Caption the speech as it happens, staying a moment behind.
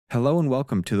Hello and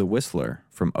welcome to The Whistler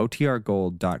from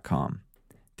OTRGold.com.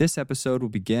 This episode will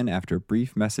begin after a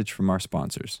brief message from our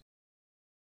sponsors.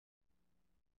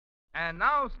 And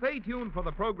now stay tuned for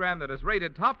the program that is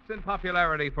rated tops in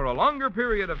popularity for a longer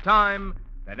period of time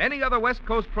than any other West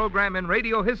Coast program in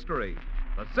radio history,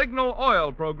 the Signal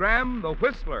Oil program, The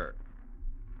Whistler.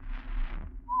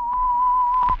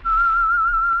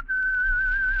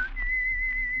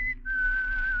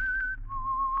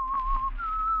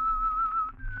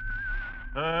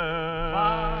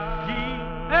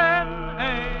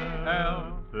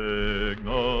 S-I-G-N-A-L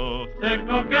Signal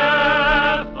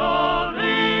gasoline.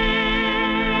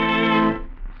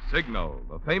 Signal,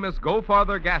 the famous Go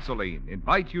Farther gasoline,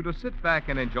 invites you to sit back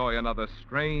and enjoy another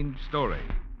strange story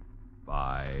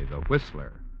by The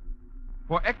Whistler.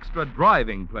 For extra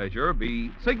driving pleasure,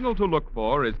 the signal to look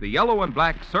for is the yellow and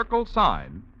black circle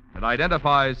sign that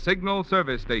identifies Signal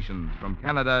service stations from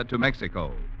Canada to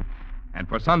Mexico. And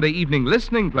for Sunday evening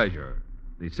listening pleasure,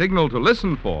 the signal to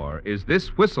listen for is this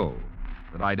whistle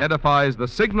that identifies the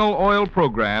Signal Oil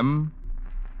program,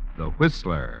 The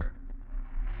Whistler.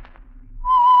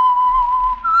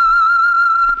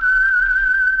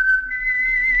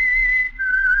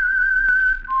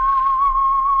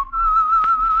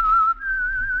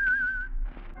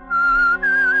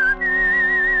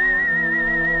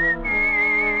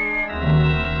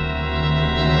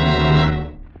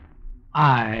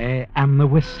 I am the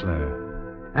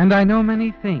Whistler, and I know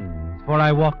many things, for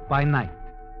I walk by night.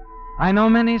 I know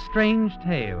many strange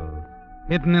tales,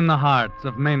 hidden in the hearts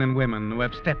of men and women who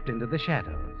have stepped into the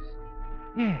shadows.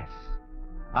 Yes,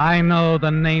 I know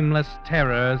the nameless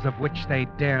terrors of which they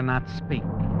dare not speak.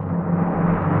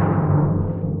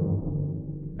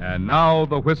 And now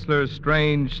the Whistler's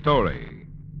strange story,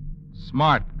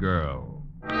 Smart Girl.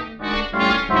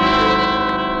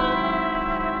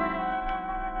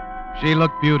 She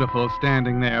looked beautiful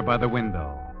standing there by the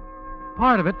window.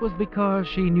 Part of it was because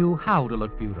she knew how to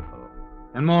look beautiful,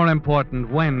 and more important,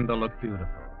 when to look beautiful.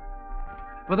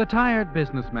 For the tired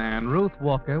businessman, Ruth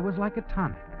Walker was like a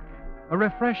tonic, a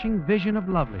refreshing vision of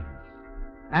loveliness.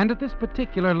 And at this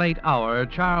particular late hour,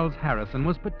 Charles Harrison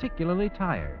was particularly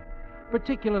tired,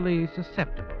 particularly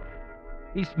susceptible.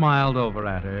 He smiled over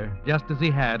at her, just as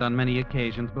he had on many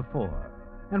occasions before,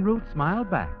 and Ruth smiled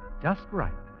back just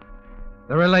right.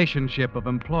 The relationship of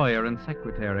employer and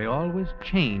secretary always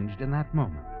changed in that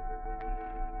moment.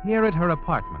 Here at her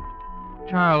apartment,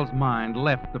 Charles' mind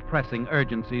left the pressing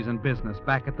urgencies in business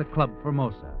back at the Club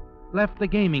Formosa, left the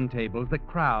gaming tables, the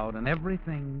crowd, and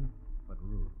everything but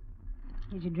Ruth.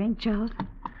 Did you drink, Charles?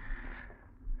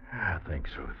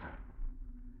 Thanks, Ruth.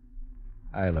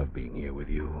 I love being here with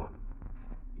you.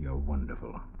 You're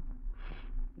wonderful.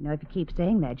 You know, if you keep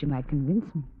saying that, you might convince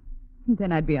me.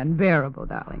 Then I'd be unbearable,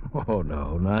 darling. Oh,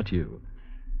 no, not you.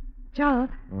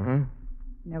 Charles, Uh-huh.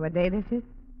 you know what day this is?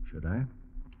 Should I?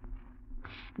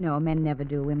 No, men never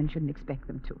do. Women shouldn't expect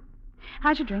them to.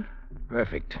 How's your drink?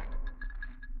 Perfect.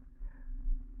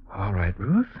 All right,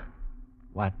 Ruth.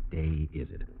 What day is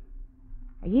it?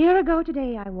 A year ago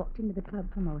today, I walked into the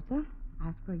Club Formosa,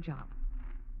 asked for a job.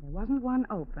 There wasn't one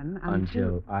open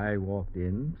Until I walked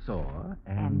in, saw,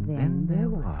 And then there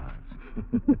was.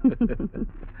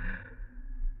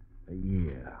 A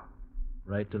year.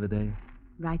 Right to the day?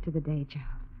 Right to the day, Charles.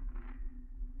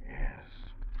 Yes.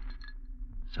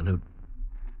 Salute.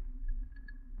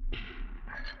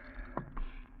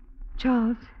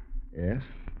 Charles, Yes?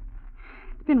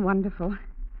 it's been wonderful.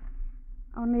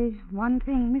 Only one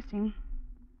thing missing.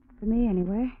 For me,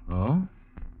 anyway. Oh?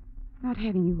 Not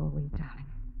having you always, darling.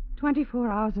 24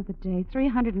 hours of the day,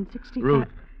 365... Ruth.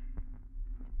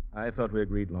 I thought we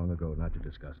agreed long ago not to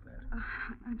discuss that.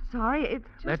 I'm sorry, it's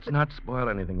just... Let's not spoil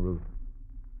anything, Ruth.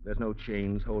 There's no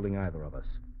chains holding either of us.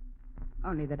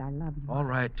 Only that I love you. All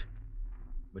right.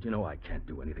 But you know I can't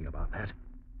do anything about that.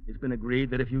 It's been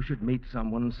agreed that if you should meet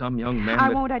someone, some young man...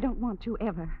 I don't want to,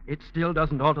 ever. It still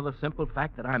doesn't alter the simple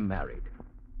fact that I'm married.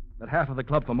 That half of the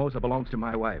Club Formosa belongs to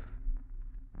my wife.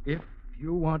 If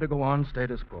you want to go on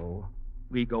status quo,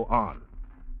 we go on.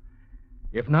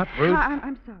 If not, Ruth...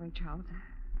 I'm sorry, Charles.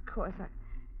 Of course,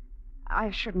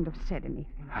 I shouldn't have said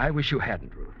anything. I wish you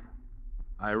hadn't, Ruth.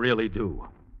 I really do.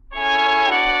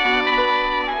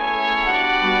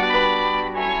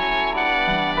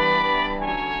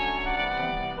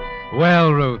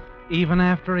 Well, Ruth, even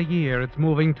after a year, it's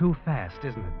moving too fast,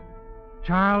 isn't it?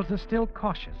 Charles is still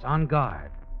cautious, on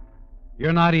guard.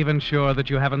 You're not even sure that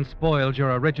you haven't spoiled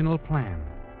your original plan.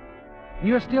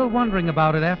 You're still wondering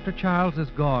about it after Charles is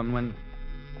gone when...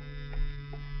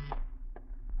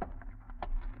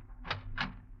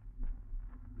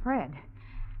 Fred,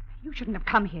 you You shouldn't have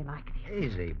come here like this.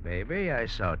 Easy, baby. I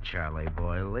saw Charlie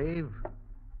Boy leave.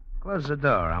 Close the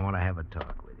door. I want to have a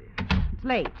talk with you. It's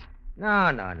late.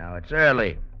 No. It's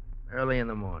early. Early in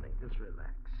the morning. Just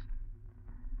relax.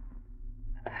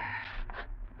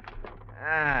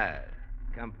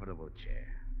 Comfortable chair.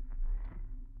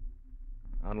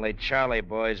 Only Charlie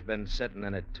Boy's been sitting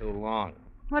in it too long.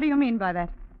 What do you mean by that?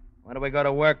 When do we go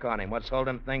to work on him? What's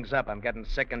holding things up? I'm getting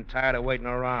sick and tired of waiting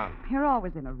around. You're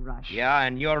always in a rush. Yeah,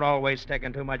 and you're always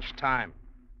taking too much time.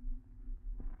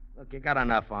 Look, you got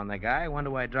enough on the guy. When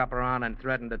do I drop around and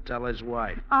threaten to tell his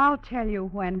wife? I'll tell you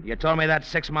when. You told me that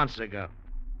 6 months ago.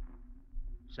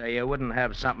 Say, you wouldn't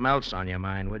have something else on your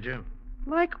mind, would you?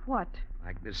 Like what?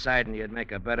 Like deciding you'd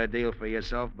make a better deal for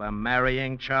yourself by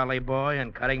marrying Charlie Boy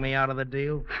and cutting me out of the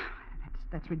deal?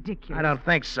 That's ridiculous. I don't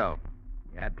think so.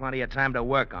 You had plenty of time to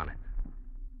work on it.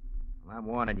 Well, I'm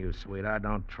warning you, sweetheart,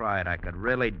 don't try it. I could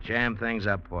really jam things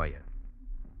up for you.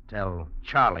 Tell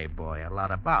Charlie Boy a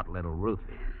lot about little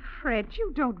Ruthie. Fred,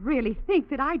 you don't really think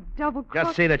that I double-crossed...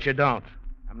 Just see that you don't.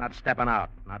 I'm not stepping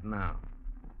out. Not now.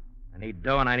 I need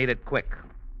dough, and I need it quick.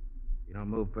 If you don't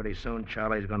move pretty soon,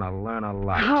 Charlie's going to learn a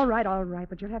lot. All right,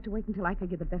 but you'll have to wait until I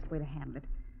figure the best way to handle it.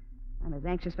 I'm as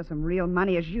anxious for some real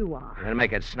money as you are. Then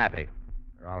make it snappy,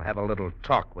 or I'll have a little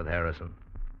talk with Harrison.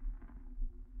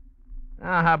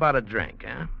 Now, how about a drink,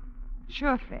 huh?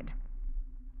 Sure, Fred.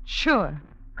 Sure.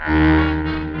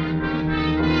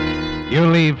 You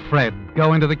leave Fred,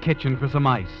 go into the kitchen for some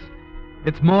ice.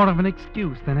 It's more of an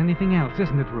excuse than anything else,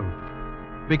 isn't it, Ruth?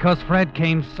 Because Fred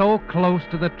came so close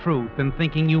to the truth in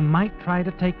thinking you might try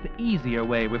to take the easier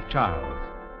way with Charles.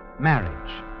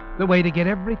 Marriage. The way to get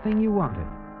everything you wanted.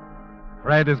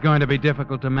 Fred is going to be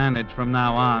difficult to manage from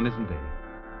now on, isn't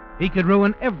he? He could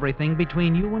ruin everything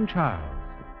between you and Charles.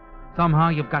 Somehow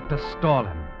you've got to stall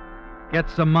him. Get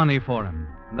some money for him.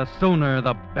 And the sooner,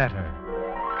 the better.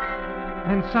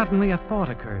 Then suddenly a thought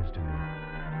occurs to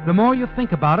you. The more you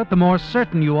think about it, the more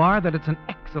certain you are that it's an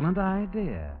excellent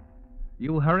idea.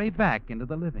 You hurry back into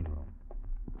the living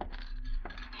room.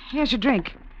 Here's your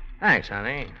drink. Thanks,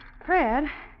 honey. Fred,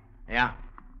 Yeah?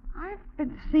 I've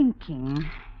been thinking.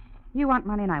 You want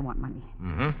money and I want money.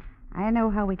 Mm-hmm. I know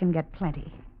how we can get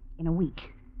plenty. In a week.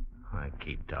 I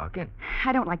keep talking.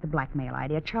 I don't like the blackmail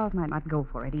idea. Charles might not go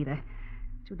for it either.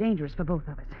 Too dangerous for both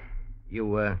of us.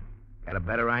 You, got a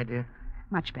better idea?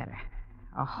 Much better.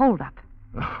 A hold-up.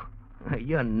 Oh,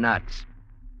 you're nuts.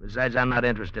 Besides, I'm not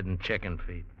interested in chicken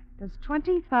feed. Does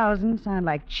 20,000 sound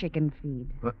like chicken feed?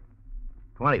 What?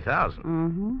 20,000?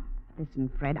 Mm-hmm.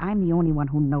 Listen, Fred, I'm the only one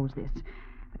who knows this.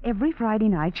 But every Friday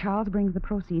night, Charles brings the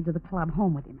proceeds of the club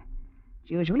home with him.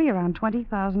 It's usually around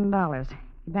 $20,000.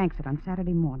 He banks it on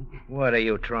Saturday morning. What are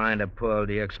you trying to pull?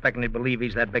 Do you expect me to believe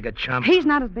he's that big a chump? He's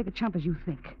not as big a chump as you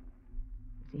think.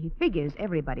 See, he figures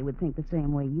everybody would think the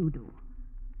same way you do.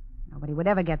 Nobody would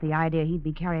ever get the idea he'd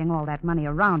be carrying all that money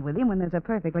around with him when there's a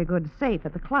perfectly good safe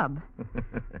at the club.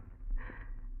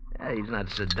 Yeah, he's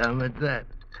not so dumb at that.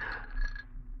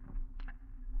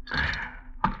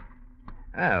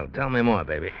 Well, tell me more,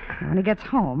 baby. When he gets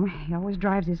home, he always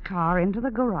drives his car into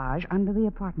the garage under the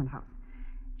apartment house.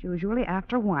 It's usually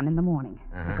after 1 in the morning.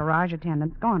 The garage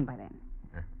attendant's gone by then.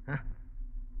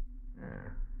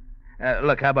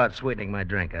 Look, how about sweetening my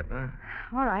drink up, huh?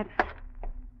 All right.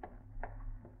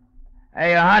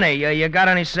 Hey, honey, you got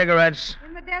any cigarettes?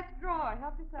 In the desk drawer.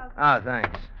 Help yourself. Oh,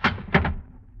 thanks.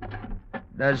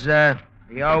 Does,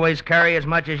 he always carry as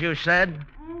much as you said?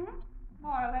 Mm-hmm.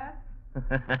 More or less.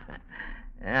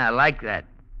 Yeah, I like that.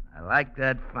 I like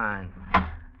that fine.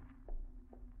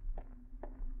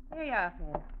 Here you are,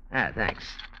 Fred. Ah, thanks.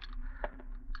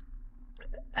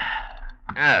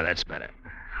 Ah, that's better.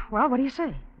 Well, what do you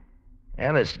say?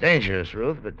 Well, it's dangerous,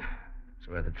 Ruth, but it's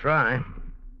worth a try.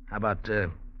 How about,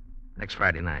 next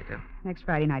Friday night, huh? Next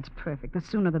Friday night's perfect. The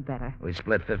sooner the better. We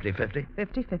split 50-50?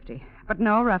 50-50. But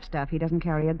no rough stuff. He doesn't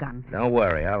carry a gun. Don't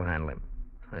worry, I'll handle him.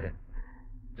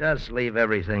 Just leave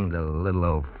everything to little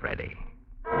old Freddie.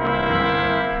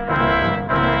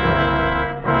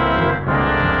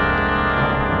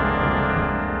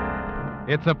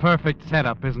 It's a perfect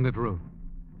setup, isn't it, Ruth?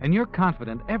 And you're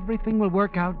confident everything will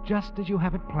work out just as you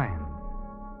have it planned.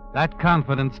 That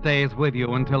confidence stays with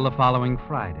you until the following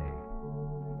Friday.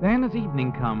 Then, as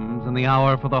evening comes and the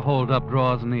hour for the hold-up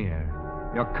draws near,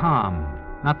 you're calm,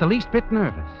 not the least bit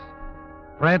nervous.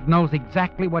 Fred knows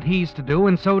exactly what he's to do,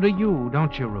 and so do you,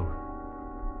 don't you, Ruth?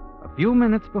 A few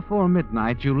minutes before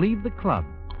midnight, you leave the club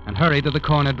and hurry to the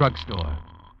corner drugstore.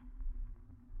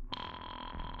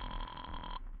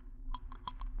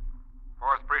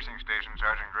 Fourth Precinct Station,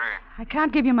 Sergeant Gray. I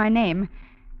can't give you my name.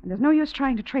 And there's no use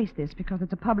trying to trace this because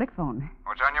it's a public phone.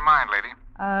 What's on your mind, lady?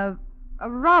 A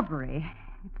robbery.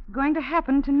 It's going to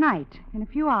happen tonight, in a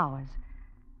few hours.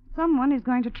 Someone is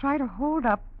going to try to hold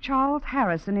up Charles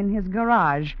Harrison in his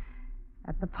garage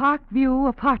at the Park View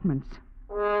Apartments.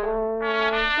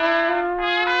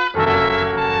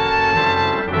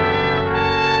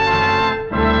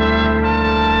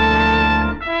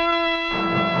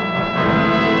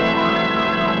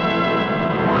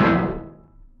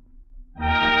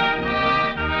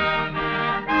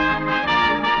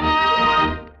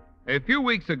 A few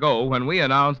weeks ago, when we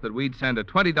announced that we'd send a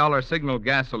 $20 Signal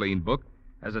gasoline book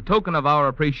as a token of our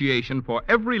appreciation for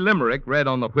every limerick read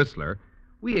on the Whistler,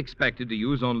 we expected to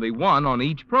use only one on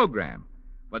each program.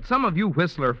 But some of you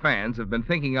Whistler fans have been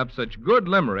thinking up such good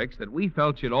limericks that we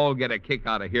felt you'd all get a kick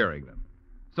out of hearing them.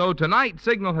 So tonight,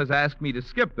 Signal has asked me to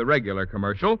skip the regular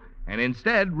commercial and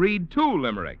instead read two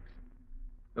limericks.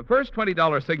 The first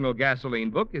 $20 Signal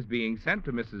gasoline book is being sent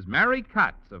to Mrs. Mary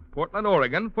Katz of Portland,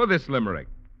 Oregon, for this limerick.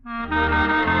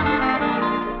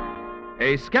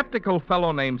 A skeptical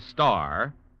fellow named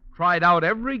Starr tried out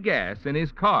every gas in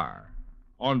his car.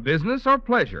 On business or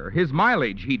pleasure, his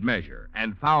mileage he'd measure,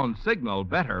 and found Signal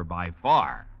better by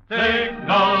far.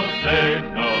 Signal,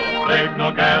 signal,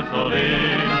 signal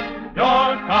gasoline.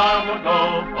 Your car will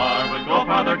go far with Go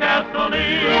Farther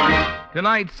gasoline.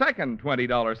 Tonight's second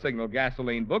 $20 Signal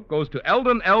gasoline book goes to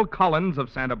Eldon L. Collins of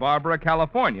Santa Barbara,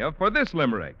 California, for this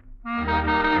limerick.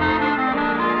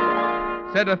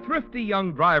 Said a thrifty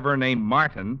young driver named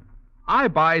Martin, I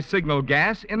buy Signal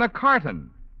gas in a carton.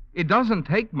 It doesn't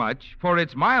take much, for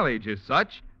its mileage is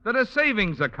such that a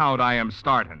savings account I am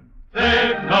starting.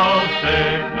 Signal,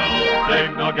 signal,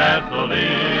 signal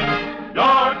gasoline.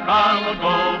 Your car will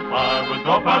go far with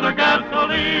Go Farther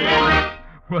gasoline.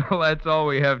 Well, that's all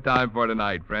we have time for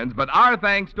tonight, friends, but our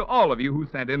thanks to all of you who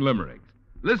sent in limericks.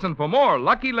 Listen for more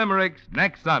Lucky Limericks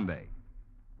next Sunday.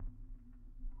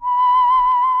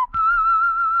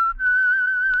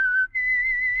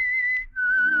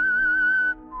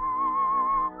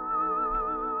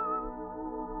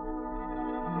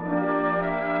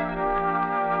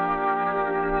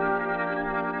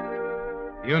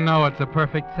 You know it's a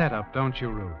perfect setup, don't you,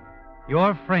 Ruth?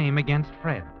 Your frame against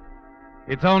Fred.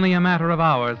 It's only a matter of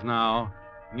hours now,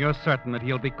 and you're certain that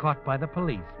he'll be caught by the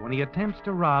police when he attempts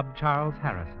to rob Charles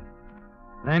Harrison.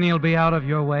 Then he'll be out of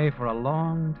your way for a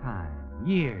long time,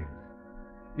 years.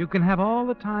 You can have all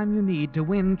the time you need to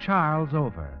win Charles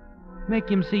over. Make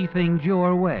him see things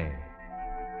your way.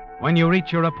 When you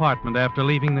reach your apartment after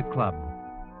leaving the club,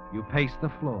 you pace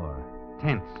the floor,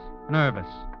 tense, nervous.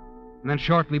 And then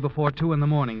shortly before 2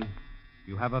 a.m,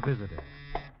 you have a visitor.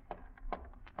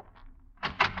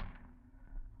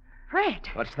 Fred.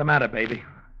 What's the matter, baby?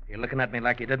 You're looking at me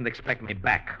like you didn't expect me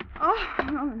back.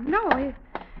 Oh,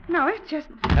 no, it's just...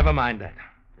 Never mind that.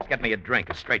 Just get me a drink,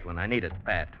 a straight one. I need it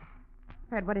bad.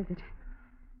 Fred, what is it?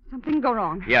 Something go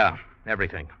wrong? Yeah,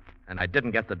 everything. And I didn't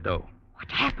get the dough.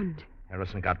 What happened?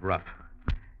 Harrison got rough.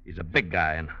 He's a big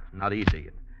guy and not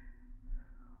easy.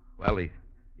 Well,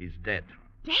 he's dead.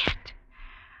 Dead?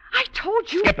 I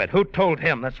told you... Skip it. Who told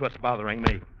him? That's what's bothering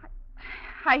me.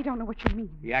 I don't know what you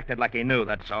mean. He acted like he knew,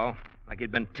 that's all. Like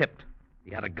he'd been tipped.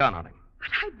 He had a gun on him. But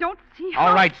I don't see how...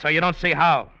 All right, so you don't see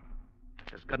how.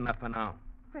 It's good enough for now.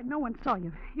 Fred, no one saw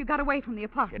you. You got away from the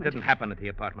apartment. It didn't happen at the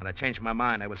apartment. I changed my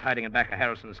mind. I was hiding in back of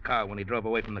Harrison's car when he drove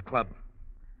away from the club.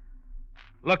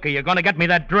 Look, are you going to get me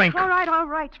that drink? All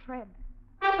right, Fred.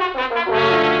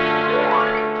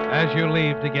 As you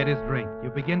leave to get his drink, you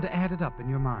begin to add it up in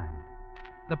your mind.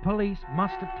 The police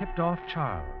must have tipped off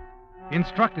Charles,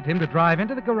 instructed him to drive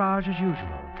into the garage as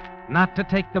usual, not to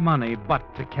take the money,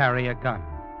 but to carry a gun.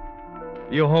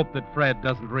 You hope that Fred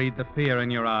doesn't read the fear in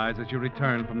your eyes as you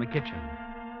return from the kitchen.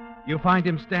 You find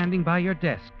him standing by your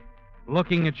desk,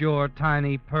 looking at your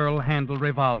tiny pearl-handled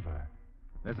revolver.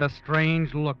 There's a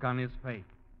strange look on his face.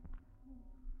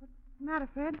 What's the matter,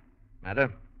 Fred?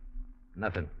 Matter?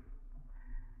 Nothing.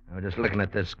 I was just looking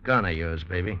at this gun of yours,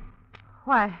 baby.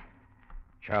 Why?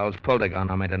 Charles pulled a gun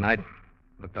on me tonight.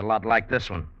 Looked a lot like this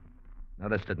one.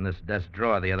 Noticed it in this desk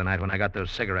drawer the other night when I got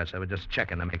those cigarettes. I was just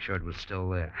checking to make sure it was still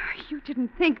there. You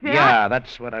didn't think that... Yeah,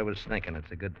 that's what I was thinking. It's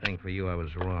a good thing for you I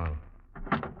was wrong.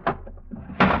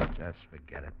 Just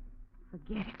forget it.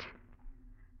 Forget it.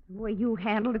 The way you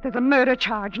handled it, there's a murder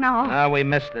charge now. Ah, we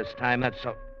missed this time, that's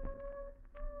so...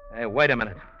 Hey, wait a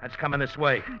minute. That's coming this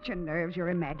way. At your nerves, you're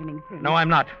imagining things. No, I'm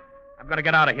not. I'm going to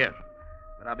get out of here.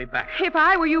 But I'll be back. If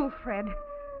I were you, Fred,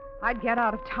 I'd get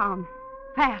out of town.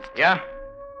 Fast. Yeah?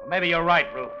 Well, maybe you're right,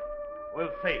 Ruth.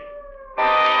 We'll see.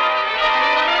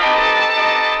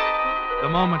 The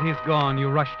moment he's gone, you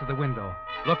rush to the window,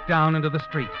 look down into the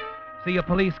street, see a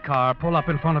police car pull up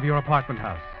in front of your apartment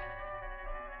house.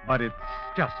 But it's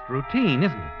just routine,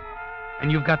 isn't it?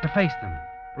 And you've got to face them.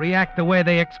 React the way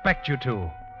they expect you to.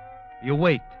 You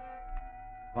wait.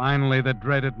 Finally, the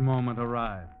dreaded moment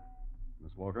arrives.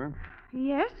 Miss Walker?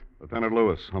 Yes? Lieutenant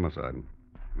Lewis, homicide.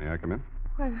 May I come in?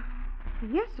 Well,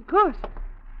 yes, of course.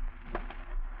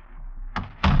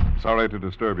 Sorry to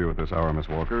disturb you at this hour, Miss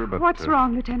Walker, but... What's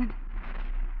wrong, Lieutenant?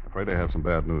 Afraid I have some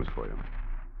bad news for you.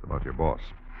 It's about your boss.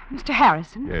 Mr.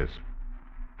 Harrison? Yes.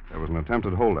 There was an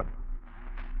attempted holdup.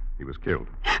 He was killed.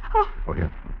 Oh,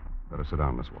 here. Better sit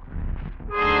down, Miss Walker.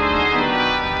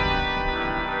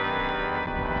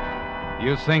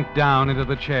 You sink down into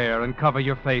the chair and cover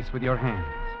your face with your hands.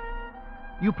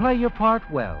 You play your part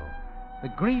well. The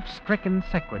grief-stricken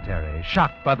secretary,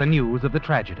 shocked by the news of the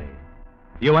tragedy.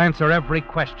 You answer every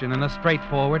question in a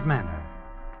straightforward manner.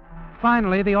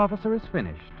 Finally, the officer is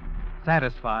finished,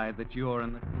 satisfied that you're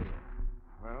in the clear.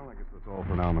 Well, I guess that's all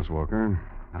for now, Miss Walker.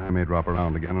 I may drop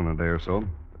around again in a day or so.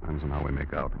 Depends on how we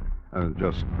make out.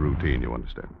 Just routine, you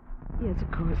understand. Yes,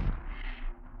 of course.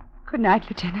 Good night,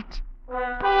 Lieutenant.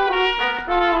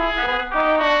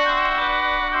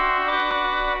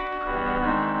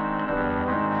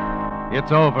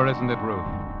 It's over, isn't it, Ruth?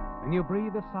 And you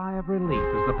breathe a sigh of relief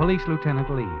as the police lieutenant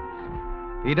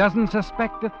leaves. He doesn't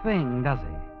suspect a thing, does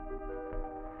he?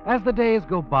 As the days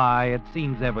go by, it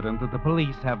seems evident that the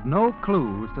police have no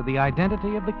clues to the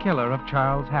identity of the killer of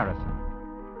Charles Harrison,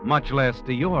 much less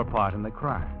to your part in the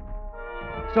crime.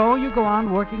 So you go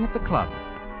on working at the club.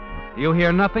 You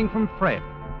hear nothing from Fred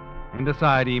and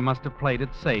decide he must have played it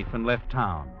safe and left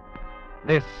town.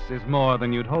 This is more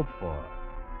than you'd hoped for.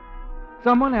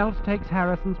 Someone else takes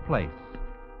Harrison's place,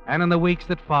 and in the weeks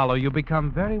that follow, you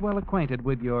become very well acquainted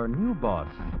with your new boss,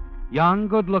 young,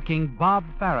 good-looking Bob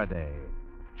Faraday,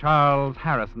 Charles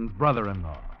Harrison's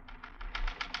brother-in-law.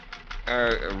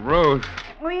 Ruth,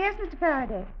 Oh, yes, Mr.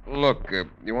 Faraday. look,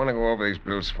 you want to go over these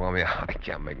bills for me? I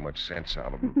can't make much sense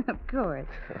out of them. Of course.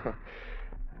 I'm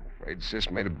afraid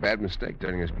Sis made a bad mistake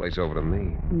turning this place over to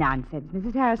me. Nonsense.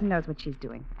 Mrs. Harrison knows what she's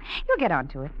doing. You'll get on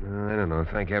to it. I don't know.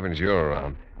 Thank heavens you're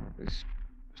around. This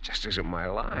just isn't my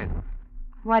line.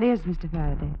 What is, Mr.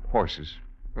 Faraday? Horses.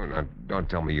 Oh, now, don't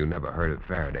tell me you never heard of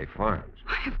Faraday Farms.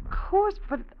 Why, of course,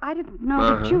 but I didn't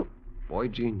know that you... Boy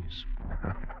genius.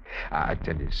 I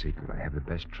tell you a secret. I have the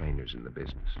best trainers in the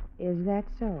business. Is that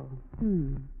so?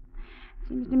 Seems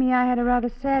to me I had a rather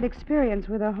sad experience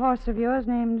with a horse of yours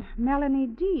named Melanie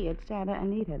D. at Santa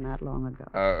Anita not long ago.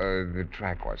 The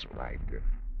track wasn't right.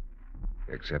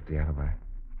 Accept the alibi?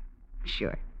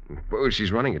 Sure. Well,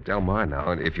 she's running at Del Mar now,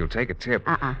 and if you'll take a tip...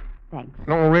 Thanks.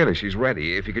 No, really, she's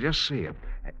ready. If you could just see her.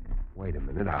 Wait a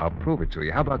minute. I'll prove it to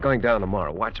you. How about going down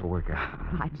tomorrow? Watch her work out.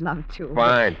 I'd love to.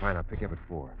 Fine. I'll pick you up at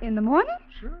 4. In the morning?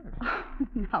 Sure. Oh,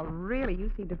 now, really, you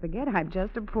seem to forget I'm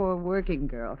just a poor working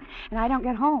girl. And I don't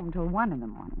get home till 1 in the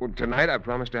morning. Well, tonight I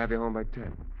promised to have you home by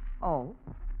 10. Oh?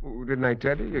 Well, didn't I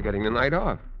tell you? You're getting the night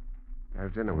off.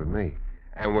 Have dinner with me.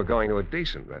 And we're going to a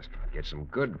decent restaurant. Get some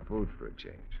good food for a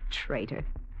change. Traitor.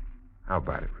 How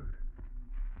about it, Ruth?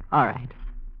 All right.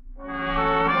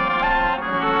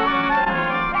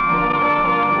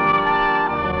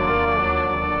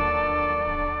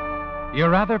 You're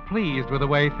rather pleased with the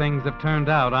way things have turned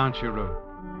out, aren't you, Ruth?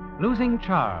 Losing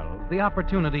Charles, the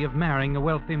opportunity of marrying a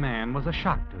wealthy man, was a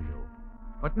shock to you.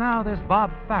 But now there's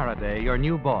Bob Faraday, your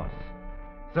new boss.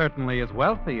 Certainly as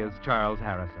wealthy as Charles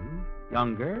Harrison,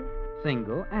 younger,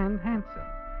 single, and handsome.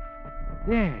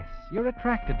 Yes, you're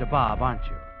attracted to Bob, aren't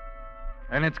you?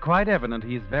 And it's quite evident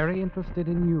he's very interested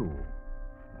in you.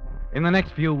 In the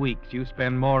next few weeks, you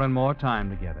spend more and more time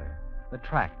together. The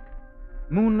track,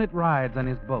 moonlit rides on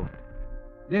his boat,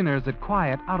 dinners at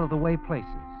quiet, out-of-the-way places.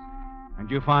 And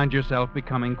you find yourself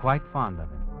becoming quite fond of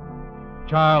him.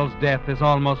 Charles' death is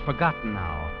almost forgotten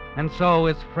now, and so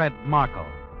is Fred Markle.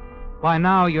 By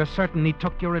now, you're certain he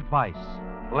took your advice,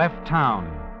 left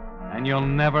town, and you'll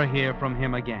never hear from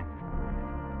him again.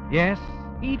 Yes,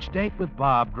 each date with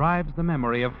Bob drives the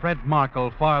memory of Fred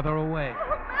Markle farther away.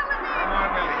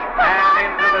 And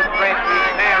into the stretch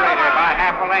is narrator by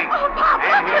half a length.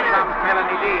 And here comes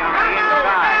Melanie D on the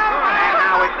inside. And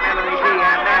now it's Melanie D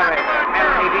and narrator.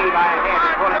 Melanie D by a head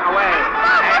pulling away.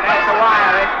 And at the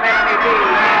wire, it's Melanie D,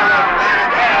 narrator, and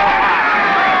Del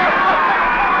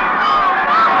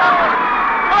Mar.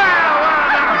 Well,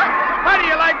 how do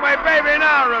you like my baby me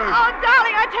now, Ruth. Oh,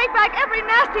 darling, I take back every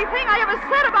nasty thing I ever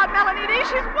said about Melanie D.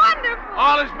 She's wonderful.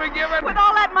 All is forgiven? With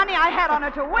all that money I had on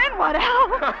her to win, what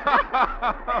else?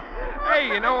 Hey,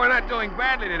 you know, we're not doing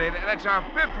badly today. That's our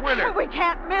 5th winner. We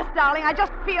can't miss, darling. I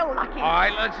just feel lucky. All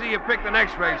right, let's see you pick the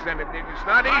next race, then. It's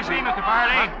not easy. Mr.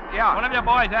 Faraday. Yeah. One of your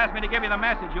boys asked me to give you the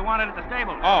message you wanted at the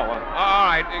stable. Oh, well, all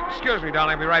right. Excuse me,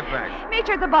 darling. I'll be right back. Meet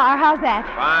you at the bar. How's that?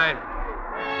 Fine.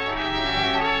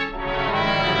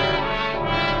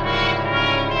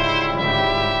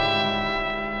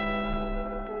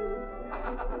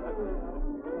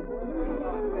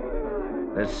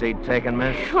 This seat taken,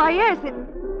 miss? Why, yes, it...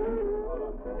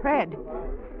 Fred.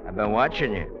 I've been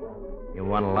watching you. You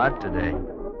won a lot today.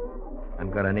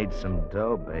 I'm gonna need some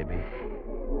dough, baby.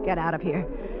 Get out of here.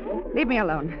 Leave me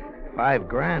alone.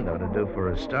 $5,000 ought to do for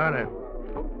a starter.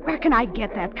 Where can I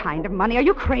get that kind of money? Are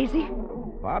you crazy?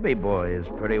 Bobby boy is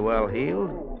pretty well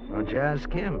healed. Don't you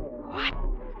ask him? What?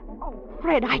 Oh,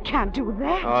 Fred, I can't do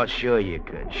that. Oh, sure you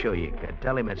could. Sure you could.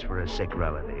 Tell him it's for a sick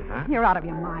relative, huh? You're out of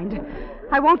your mind.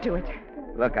 I won't do it.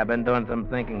 Look, I've been doing some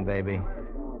thinking, baby.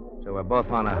 So we're both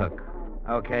on a hook.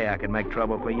 Okay, I can make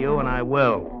trouble for you, and I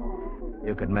will.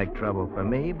 You could make trouble for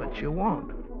me, but you won't.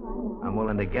 I'm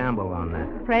willing to gamble on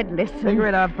that. Fred, listen. Figure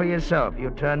it out for yourself. You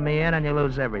turn me in and you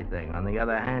lose everything. On the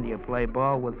other hand, you play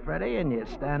ball with Freddie and you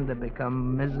stand to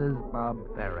become Mrs. Bob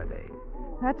Faraday.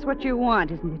 That's what you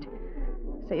want, isn't it?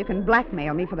 So you can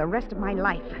blackmail me for the rest of my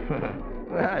life.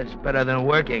 Well, it's better than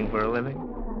working for a living.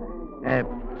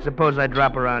 Suppose I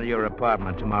drop around your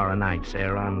apartment tomorrow night, say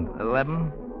around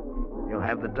 11? You'll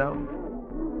have the dough?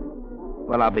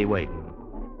 Well, I'll be waiting.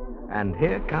 And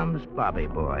here comes Bobby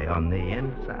boy on the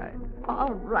inside.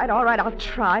 All right, I'll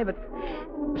try, but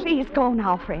please go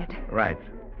now, Fred. Right.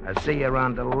 I'll see you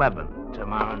around 11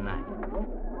 tomorrow night.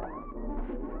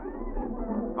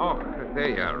 Oh, there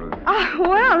you are, Ruth.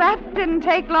 Well, that didn't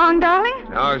take long, darling.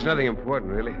 No, it's nothing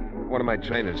important, really. One of my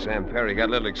trainers, Sam Perry, got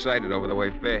a little excited over the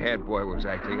way fair-haired boy was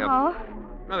acting up. Oh?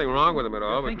 Nothing wrong with him at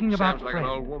all, but Thinking about sounds like Fred. an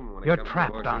old woman when You're it comes to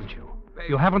trapped, horses. aren't you?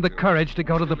 You haven't the courage to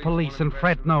go to the police, and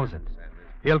Fred knows it.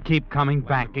 He'll keep coming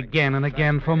back again and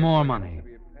again for more money.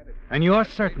 And you're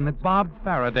certain that Bob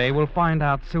Faraday will find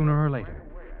out sooner or later.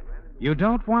 You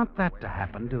don't want that to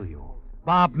happen, do you?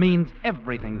 Bob means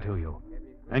everything to you.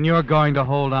 And you're going to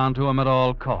hold on to him at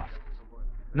all costs.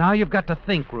 Now you've got to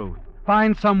think, Ruth.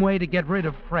 Find some way to get rid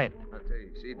of Fred. I'll tell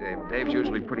you, see, Dave, Dave's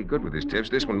usually pretty good with his tips.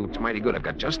 This one looks mighty good. I've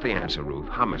got just the answer, Ruth.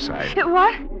 Homicide.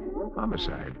 What?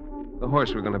 Homicide. The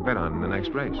horse we're going to bet on in the next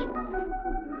race.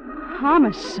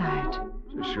 Homicide.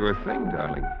 It's a sure thing,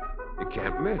 darling. You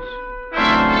can't miss.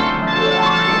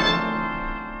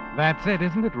 That's it,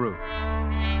 isn't it, Ruth?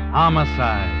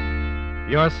 Homicide.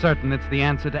 You're certain it's the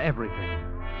answer to everything.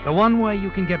 The one way you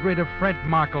can get rid of Fred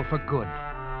Markle for good.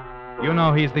 You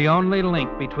know he's the only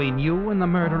link between you and the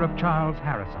murder of Charles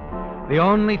Harrison. The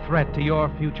only threat to your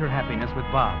future happiness with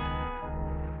Bob.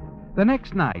 The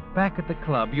next night, back at the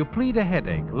club, you plead a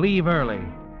headache, leave early,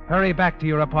 hurry back to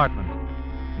your apartment.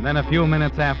 And then a few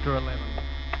minutes after 11...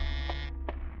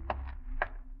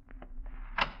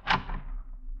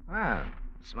 Ah,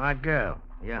 smart girl.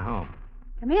 You're home.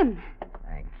 Come in.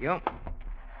 Thank you.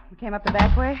 You came up the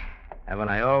back way? Haven't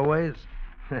I always?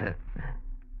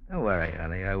 Don't worry,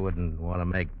 honey. I wouldn't want to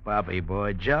make Bobby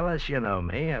boy jealous. You know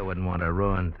me. I wouldn't want to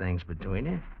ruin things between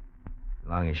you. As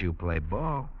long as you play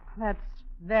ball. That's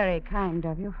very kind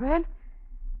of you, Fred.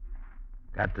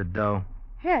 Got the dough?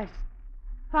 Yes.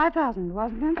 5,000,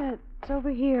 wasn't it? It's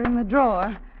over here in the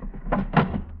drawer.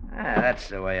 That's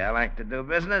the way I like to do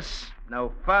business.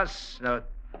 No fuss, no...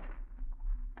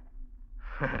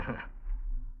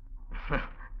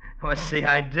 What's the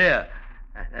idea?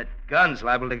 That gun's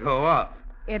liable to go off.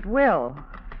 It will,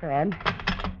 Fred.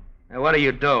 Now, what are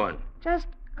you doing? Just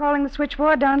calling the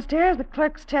switchboard downstairs. The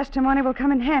clerk's testimony will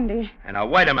come in handy. And now,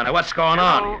 wait a minute. What's going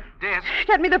on here? Desk.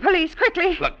 Get me the police,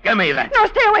 quickly. Look, give me that. No,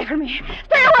 stay away from me.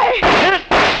 Stay away.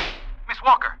 Miss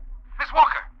Walker. Miss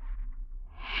Walker.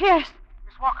 Yes.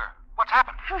 Miss Walker, what's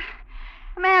happened?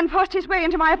 A man forced his way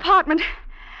into my apartment.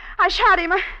 I shot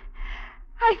him.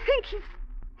 I think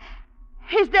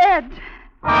he's dead.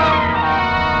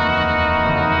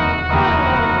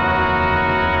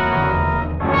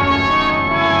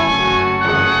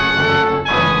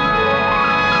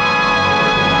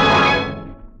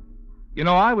 You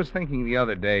know, I was thinking the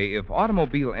other day, if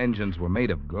automobile engines were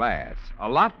made of glass, a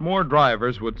lot more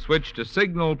drivers would switch to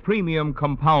Signal Premium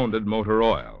Compounded Motor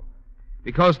Oil.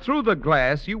 Because through the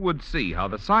glass, you would see how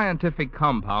the scientific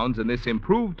compounds in this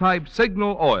improved type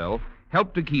Signal oil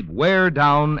help to keep wear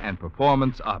down and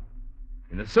performance up.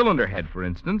 In the cylinder head, for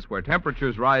instance, where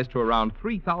temperatures rise to around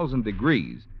 3,000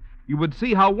 degrees, you would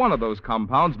see how one of those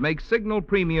compounds makes signal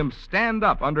premium stand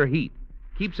up under heat,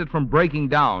 keeps it from breaking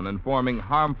down and forming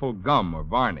harmful gum or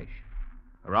varnish.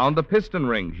 Around the piston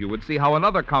rings, you would see how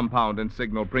another compound in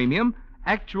signal premium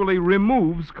actually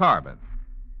removes carbon.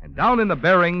 And down in the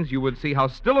bearings, you would see how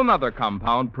still another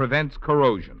compound prevents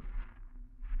corrosion.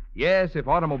 Yes, if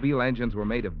automobile engines were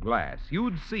made of glass,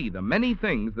 you'd see the many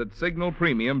things that signal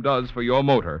premium does for your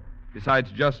motor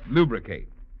besides just lubricate.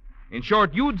 In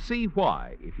short, you'd see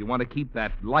why, if you want to keep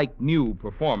that like-new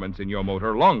performance in your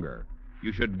motor longer,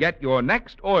 you should get your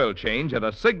next oil change at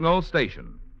a Signal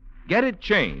station. Get it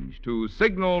changed to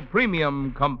Signal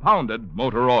Premium Compounded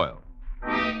Motor Oil.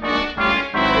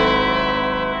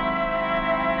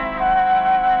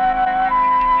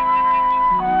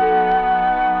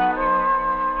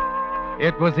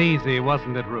 It was easy,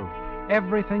 wasn't it, Ruth?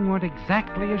 Everything went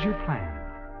exactly as you planned.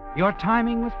 Your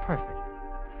timing was perfect.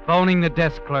 Phoning the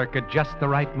desk clerk at just the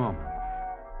right moment.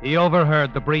 He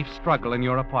overheard the brief struggle in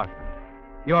your apartment,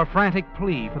 your frantic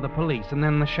plea for the police, and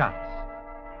then the shots.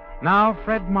 Now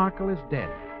Fred Markle is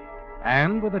dead,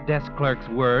 and with a desk clerk's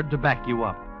word to back you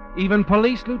up, even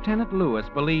Police Lieutenant Lewis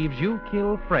believes you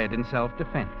killed Fred in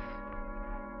self-defense.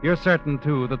 You're certain,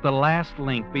 too, that the last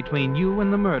link between you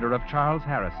and the murder of Charles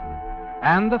Harrison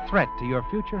and the threat to your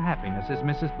future happiness as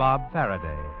Mrs. Bob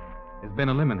Faraday has been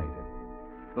eliminated.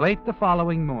 Late the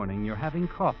following morning, you're having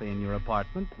coffee in your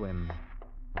apartment when...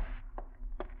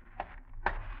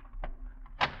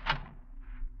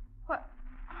 What?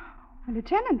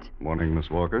 Lieutenant? Morning, Miss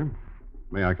Walker.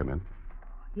 May I come in?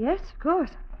 Yes, of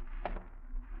course.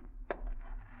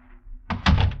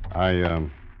 I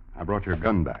brought your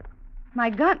gun back. My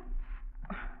gun?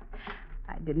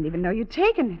 I didn't even know you'd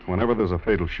taken it. Whenever there's a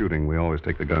fatal shooting, we always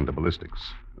take the gun to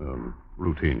ballistics.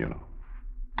 Routine, you know.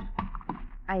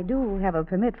 I do have a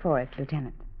permit for it,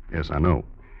 Lieutenant. Yes, I know.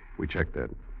 We checked that.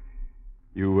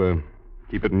 You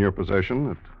keep it in your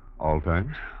possession at all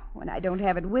times? When I don't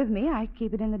have it with me, I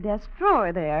keep it in the desk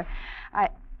drawer there.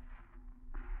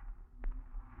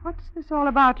 What's this all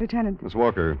about, Lieutenant? Miss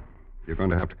Walker, you're going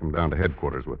to have to come down to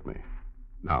headquarters with me.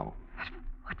 Now.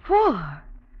 What for?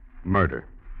 Murder.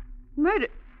 Murder?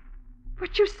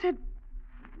 But you said...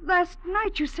 Last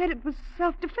night you said it was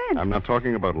self-defense. I'm not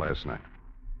talking about last night.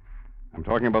 I'm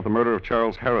talking about the murder of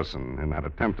Charles Harrison in that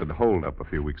attempted holdup a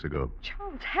few weeks ago.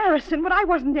 Charles Harrison? But I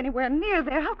wasn't anywhere near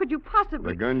there. How could you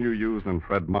possibly... The gun you used on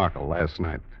Fred Markle last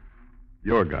night,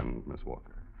 your gun, Miss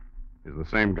Walker, is the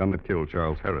same gun that killed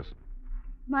Charles Harrison.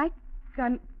 My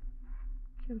gun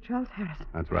killed Charles Harrison?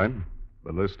 That's right.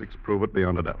 Ballistics prove it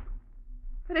beyond a doubt.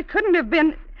 But it couldn't have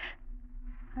been...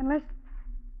 Unless...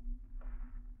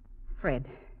 Fred.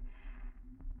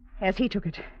 Yes, he took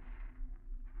it.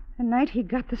 The night he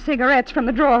got the cigarettes from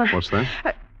the drawer. What's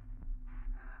that?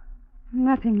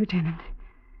 Nothing, Lieutenant.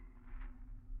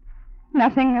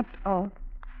 Nothing at all.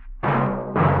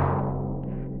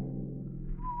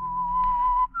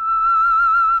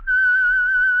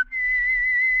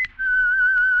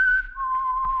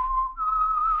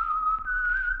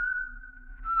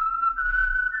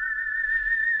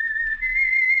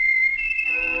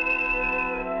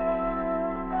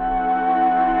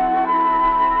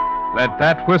 Let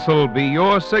that whistle be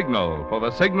your signal for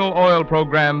the Signal Oil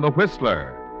program, The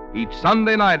Whistler, each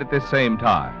Sunday night at this same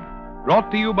time. Brought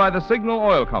to you by the Signal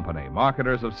Oil Company,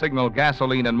 marketers of Signal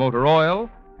gasoline and motor oil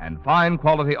and fine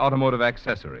quality automotive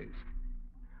accessories.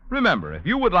 Remember, if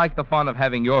you would like the fun of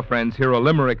having your friends hear a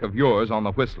limerick of yours on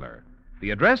The Whistler, the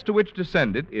address to which to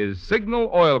send it is Signal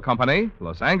Oil Company,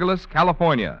 Los Angeles,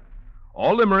 California.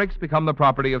 All limericks become the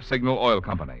property of Signal Oil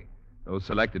Company. Those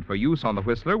selected for use on The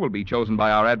Whistler will be chosen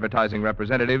by our advertising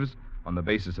representatives on the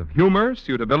basis of humor,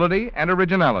 suitability, and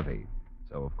originality.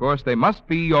 So, of course, they must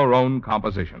be your own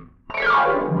composition.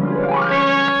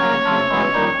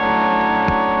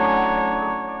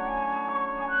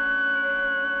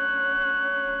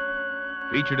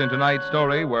 Featured in tonight's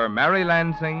story were Mary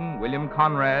Lansing, William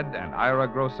Conrad, and Ira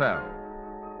Grossell.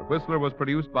 The Whistler was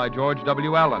produced by George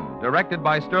W. Allen, directed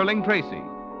by Sterling Tracy,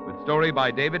 with story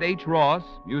by David H. Ross,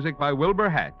 music by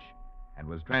Wilbur Hatch, and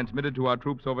was transmitted to our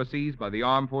troops overseas by the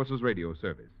Armed Forces Radio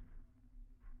Service.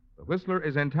 The Whistler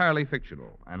is entirely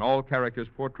fictional, and all characters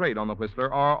portrayed on The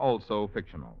Whistler are also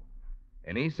fictional.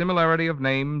 Any similarity of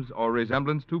names or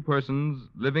resemblance to persons,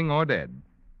 living or dead,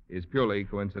 is purely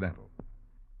coincidental.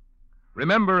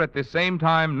 Remember, at this same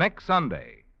time next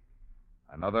Sunday,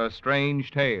 another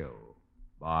strange tale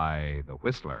by The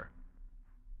Whistler.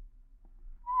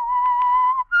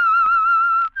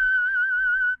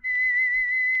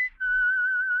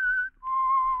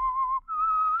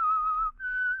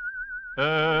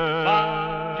 S-G-N-A-L.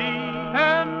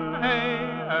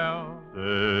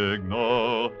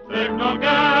 Signal, signal.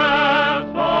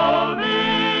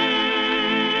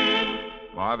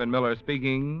 Marvin Miller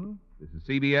speaking. This is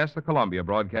CBS, the Columbia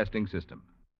Broadcasting System.